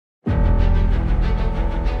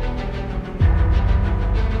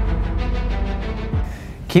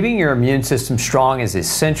Keeping your immune system strong is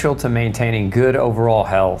essential to maintaining good overall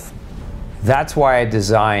health. That's why I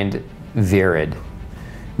designed Virid.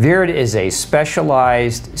 Virid is a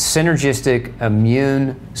specialized synergistic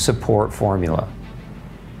immune support formula.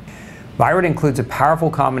 Virid includes a powerful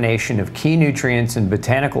combination of key nutrients and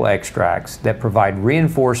botanical extracts that provide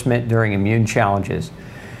reinforcement during immune challenges.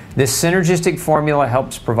 This synergistic formula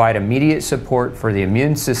helps provide immediate support for the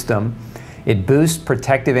immune system. It boosts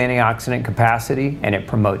protective antioxidant capacity, and it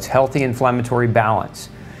promotes healthy inflammatory balance.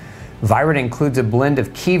 Virid includes a blend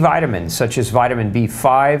of key vitamins such as vitamin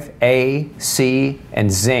B5, A, C,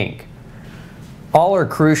 and zinc. All are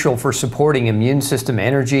crucial for supporting immune system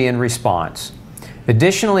energy and response.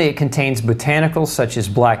 Additionally, it contains botanicals such as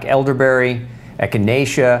black elderberry,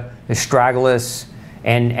 echinacea, astragalus,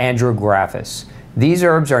 and andrographis. These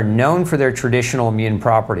herbs are known for their traditional immune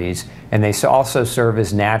properties, and they also serve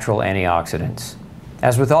as natural antioxidants.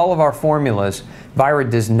 As with all of our formulas,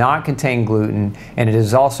 Virid does not contain gluten, and it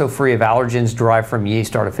is also free of allergens derived from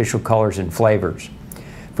yeast, artificial colors, and flavors.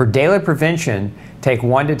 For daily prevention, take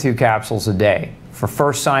 1 to 2 capsules a day. For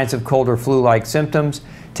first signs of cold or flu-like symptoms,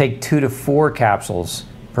 take 2 to 4 capsules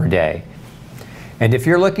per day. And if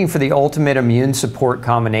you're looking for the ultimate immune support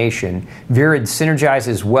combination, Virid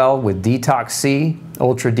synergizes well with Detox C,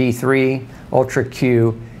 Ultra D3, Ultra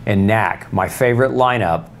Q, and NAC, my favorite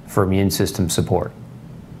lineup for immune system support.